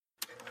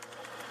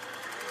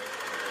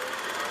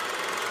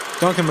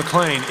Duncan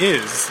MacLean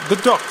is the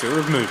Doctor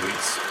of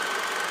Movies.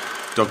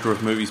 Doctor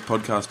of Movies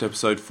podcast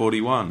episode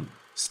 41,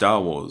 Star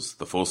Wars,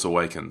 The Force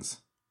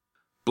Awakens.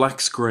 Black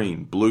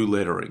screen, blue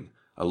lettering,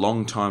 a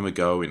long time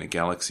ago in a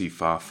galaxy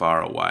far,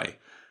 far away.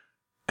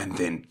 And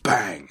then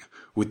bang!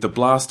 With the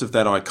blast of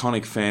that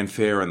iconic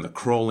fanfare and the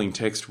crawling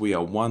text, we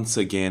are once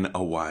again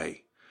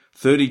away.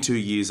 32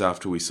 years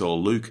after we saw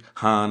Luke,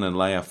 Han and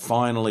Leia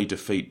finally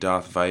defeat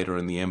Darth Vader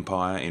and the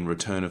Empire in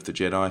Return of the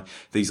Jedi,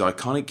 these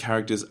iconic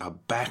characters are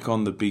back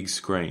on the big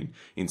screen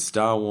in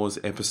Star Wars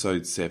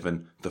Episode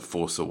 7, The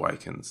Force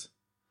Awakens.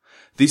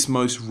 This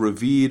most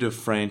revered of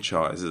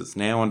franchises,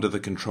 now under the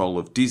control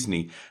of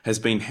Disney, has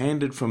been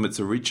handed from its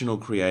original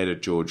creator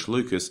George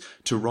Lucas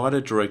to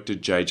writer-director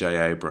J.J.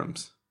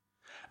 Abrams.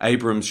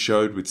 Abrams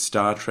showed with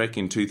Star Trek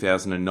in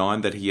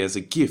 2009 that he has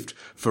a gift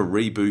for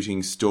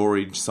rebooting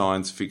storied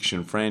science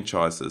fiction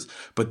franchises,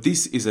 but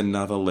this is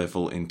another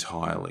level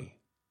entirely.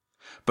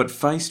 But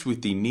faced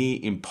with the near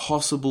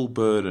impossible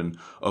burden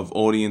of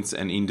audience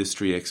and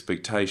industry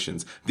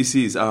expectations, this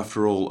is,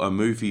 after all, a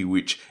movie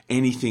which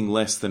anything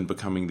less than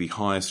becoming the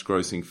highest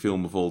grossing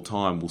film of all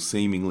time will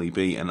seemingly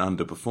be an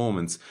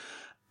underperformance,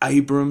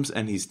 Abrams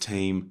and his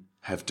team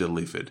have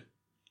delivered.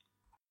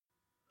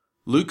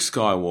 Luke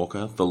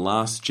Skywalker, the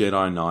last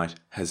Jedi Knight,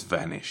 has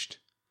vanished.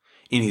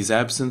 In his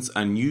absence,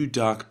 a new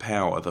dark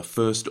power, the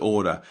First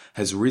Order,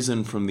 has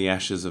risen from the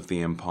ashes of the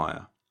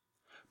Empire.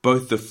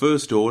 Both the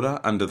First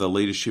Order, under the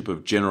leadership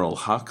of General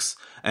Hux,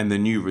 and the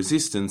New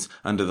Resistance,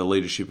 under the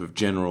leadership of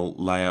General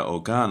Leia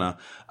Organa,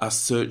 are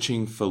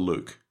searching for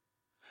Luke.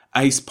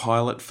 Ace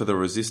pilot for the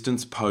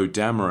Resistance, Poe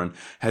Dameron,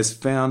 has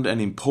found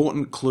an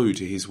important clue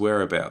to his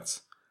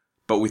whereabouts.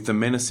 But with the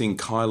menacing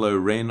Kylo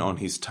Ren on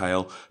his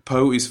tail,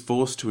 Poe is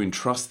forced to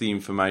entrust the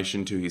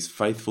information to his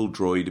faithful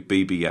droid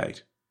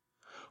BB-8.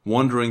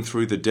 Wandering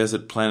through the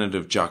desert planet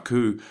of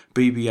Jakku,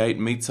 BB-8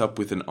 meets up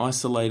with an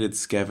isolated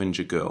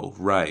scavenger girl,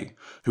 Rey,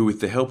 who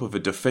with the help of a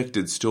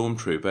defected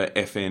stormtrooper,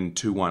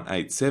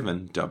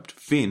 FN-2187, dubbed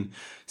Finn,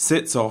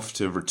 sets off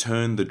to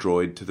return the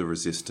droid to the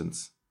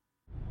Resistance.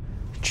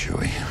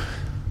 Chewie,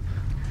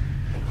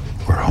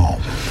 we're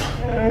home.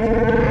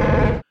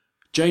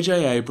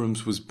 J.J.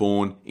 Abrams was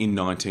born in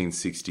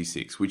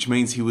 1966, which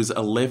means he was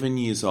 11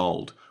 years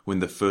old when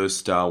the first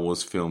Star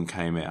Wars film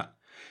came out.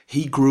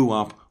 He grew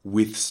up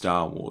with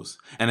Star Wars,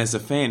 and as a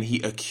fan,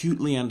 he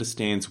acutely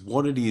understands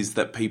what it is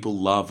that people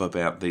love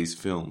about these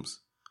films.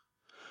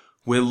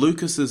 Where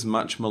Lucas's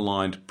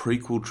much-maligned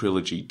prequel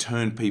trilogy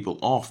turned people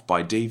off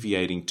by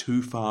deviating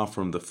too far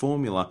from the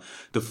formula,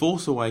 The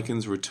Force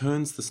Awakens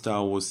returns the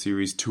Star Wars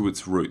series to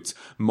its roots,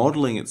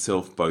 modelling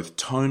itself both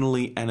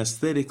tonally and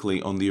aesthetically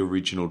on the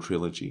original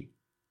trilogy.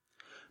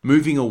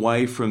 Moving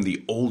away from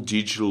the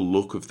all-digital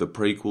look of the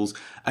prequels,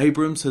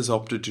 Abrams has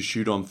opted to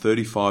shoot on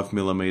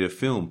 35mm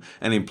film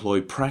and employ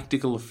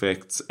practical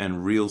effects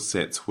and real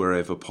sets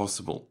wherever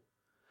possible.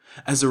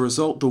 As a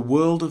result, the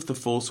world of The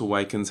Force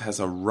Awakens has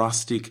a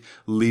rustic,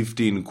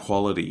 lived-in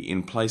quality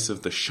in place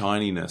of the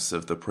shininess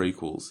of the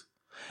prequels.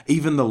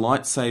 Even the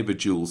lightsaber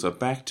duels are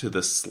back to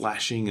the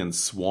slashing and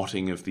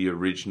swatting of the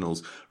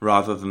originals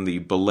rather than the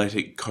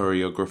balletic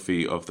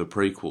choreography of the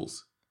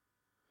prequels.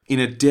 In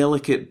a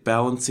delicate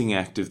balancing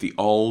act of the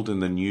old and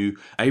the new,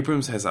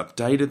 Abrams has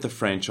updated the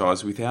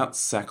franchise without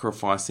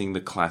sacrificing the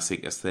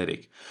classic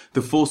aesthetic.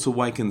 The Force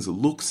Awakens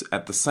looks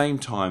at the same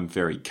time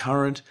very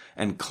current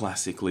and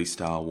classically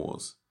Star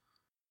Wars.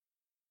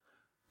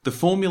 The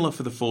formula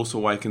for The Force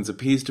Awakens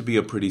appears to be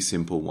a pretty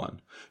simple one.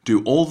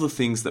 Do all the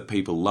things that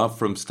people love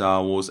from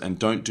Star Wars and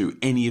don't do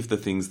any of the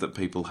things that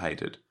people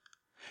hated.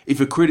 If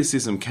a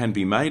criticism can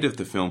be made of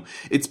the film,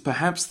 it's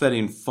perhaps that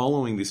in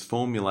following this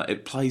formula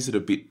it plays it a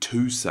bit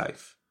too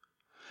safe.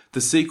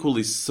 The sequel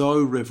is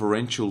so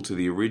reverential to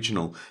the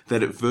original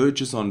that it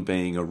verges on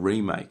being a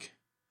remake.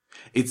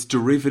 Its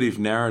derivative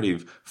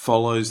narrative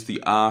follows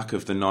the arc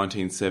of the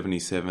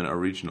 1977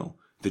 original.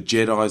 The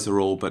Jedis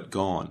are all but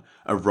gone,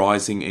 a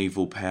rising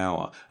evil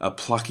power, a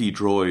plucky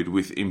droid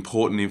with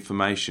important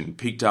information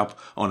picked up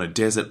on a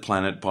desert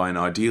planet by an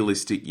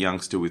idealistic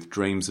youngster with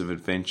dreams of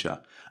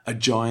adventure, a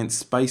giant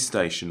space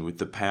station with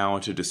the power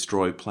to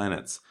destroy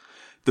planets.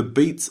 The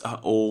beats are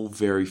all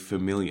very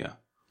familiar.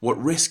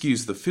 What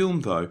rescues the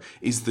film, though,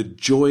 is the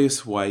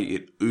joyous way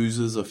it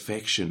oozes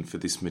affection for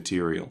this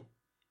material.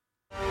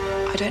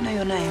 I don't know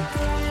your name.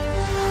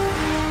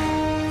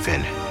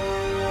 Finn,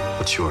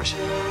 what's yours?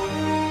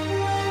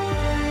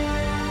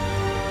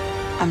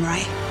 I'm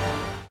Rey.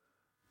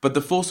 But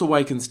The Force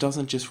Awakens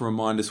doesn't just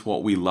remind us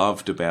what we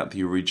loved about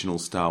the original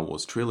Star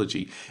Wars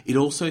trilogy, it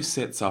also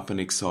sets up an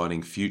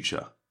exciting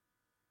future.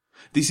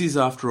 This is,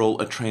 after all,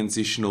 a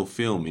transitional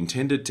film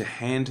intended to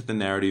hand the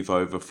narrative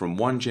over from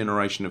one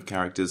generation of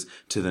characters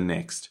to the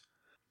next.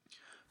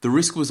 The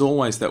risk was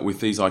always that with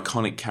these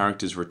iconic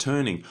characters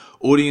returning,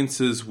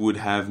 audiences would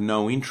have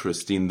no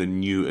interest in the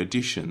new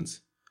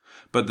additions.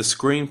 But the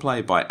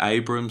screenplay by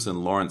Abrams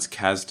and Lawrence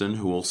Kasdan,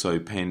 who also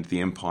penned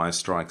The Empire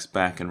Strikes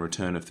Back and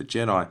Return of the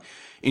Jedi,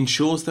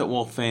 ensures that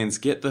while fans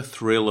get the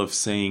thrill of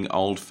seeing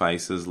old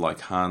faces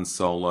like Han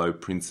Solo,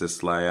 Princess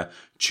Leia,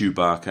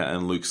 Chewbacca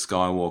and Luke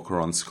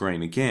Skywalker on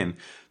screen again,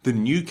 the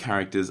new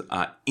characters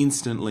are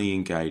instantly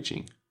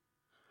engaging.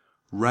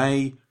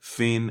 Rey,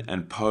 Finn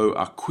and Poe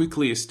are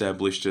quickly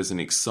established as an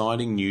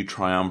exciting new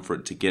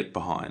triumvirate to get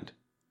behind.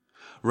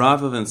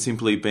 Rather than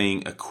simply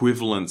being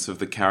equivalents of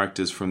the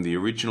characters from the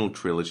original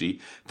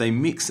trilogy, they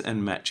mix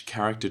and match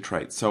character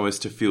traits so as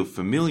to feel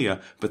familiar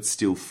but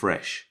still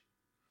fresh.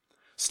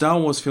 Star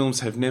Wars films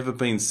have never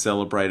been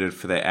celebrated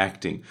for their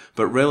acting,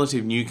 but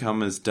relative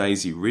newcomers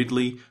Daisy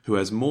Ridley, who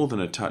has more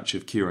than a touch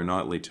of Keira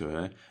Knightley to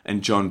her,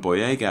 and John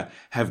Boyega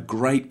have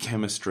great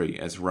chemistry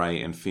as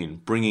Rey and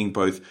Finn, bringing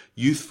both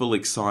youthful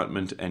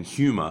excitement and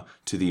humour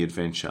to the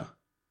adventure.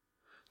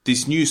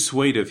 This new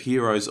suite of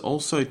heroes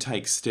also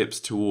takes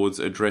steps towards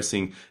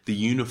addressing the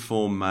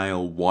uniform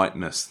male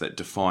whiteness that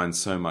defines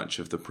so much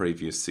of the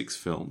previous 6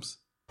 films.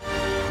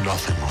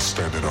 Nothing will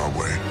stand in our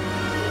way.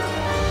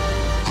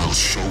 I'll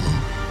show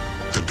them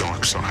the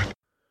dark side.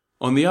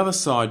 On the other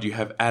side, you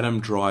have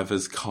Adam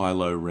Driver's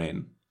Kylo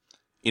Ren.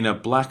 In a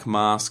black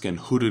mask and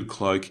hooded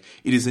cloak,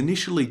 it is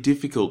initially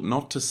difficult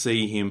not to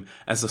see him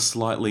as a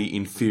slightly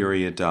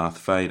inferior Darth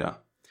Vader.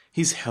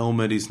 His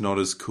helmet is not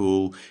as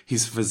cool,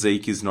 his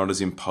physique is not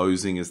as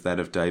imposing as that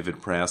of David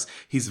Prowse,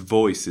 his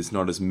voice is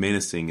not as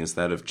menacing as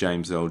that of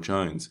James Earl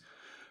Jones.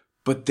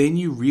 But then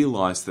you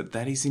realise that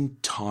that is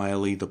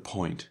entirely the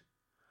point.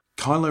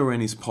 Kylo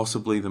Ren is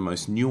possibly the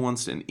most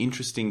nuanced and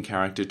interesting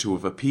character to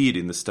have appeared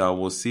in the Star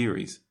Wars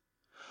series.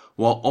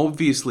 While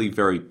obviously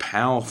very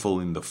powerful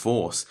in the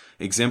Force,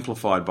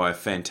 exemplified by a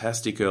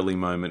fantastic early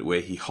moment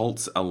where he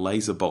halts a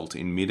laser bolt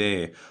in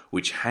midair,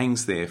 which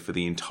hangs there for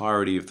the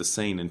entirety of the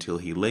scene until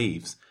he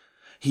leaves,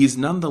 he is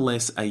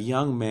nonetheless a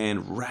young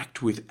man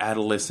racked with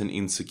adolescent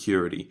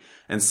insecurity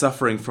and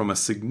suffering from a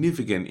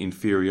significant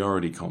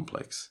inferiority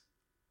complex.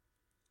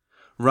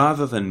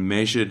 Rather than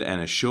measured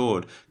and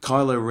assured,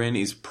 Kylo Ren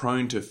is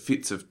prone to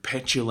fits of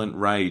petulant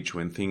rage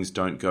when things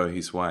don't go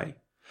his way.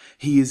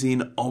 He is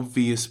in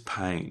obvious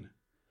pain.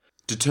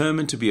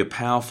 Determined to be a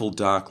powerful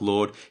Dark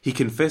Lord, he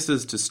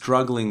confesses to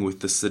struggling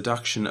with the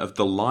seduction of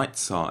the light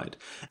side,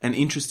 an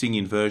interesting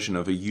inversion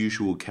of a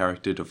usual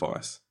character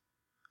device.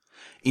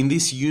 In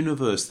this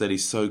universe that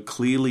is so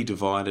clearly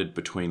divided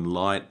between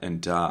light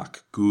and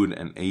dark, good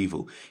and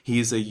evil, he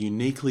is a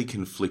uniquely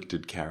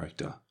conflicted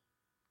character.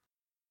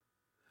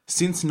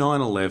 Since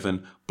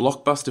 9/11,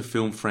 blockbuster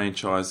film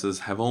franchises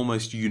have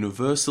almost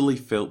universally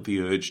felt the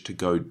urge to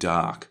go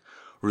dark,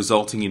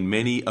 resulting in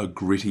many a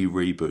gritty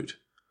reboot.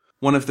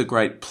 One of the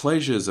great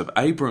pleasures of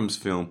Abrams'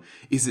 film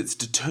is its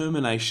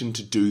determination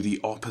to do the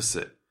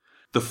opposite.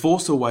 The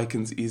Force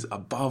Awakens is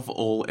above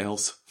all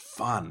else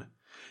fun.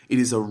 It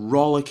is a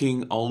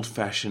rollicking,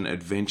 old-fashioned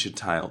adventure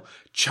tale,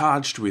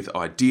 charged with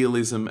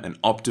idealism and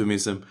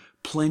optimism,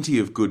 plenty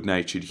of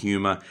good-natured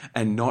humour,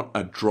 and not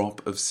a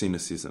drop of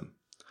cynicism.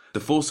 The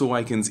Force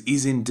Awakens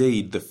is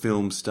indeed the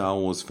film Star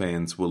Wars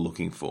fans were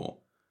looking for.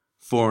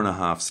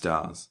 4.5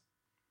 stars.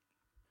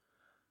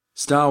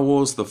 Star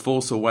Wars The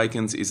Force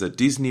Awakens is a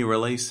Disney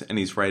release and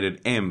is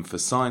rated M for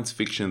science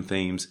fiction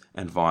themes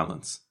and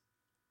violence.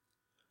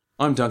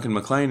 I'm Duncan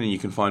McLean, and you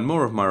can find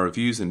more of my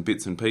reviews and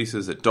bits and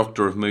pieces at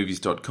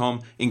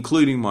drofmovies.com,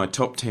 including my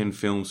top 10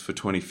 films for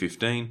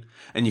 2015,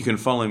 and you can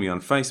follow me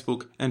on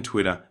Facebook and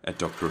Twitter at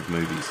Doctor of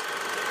Movies.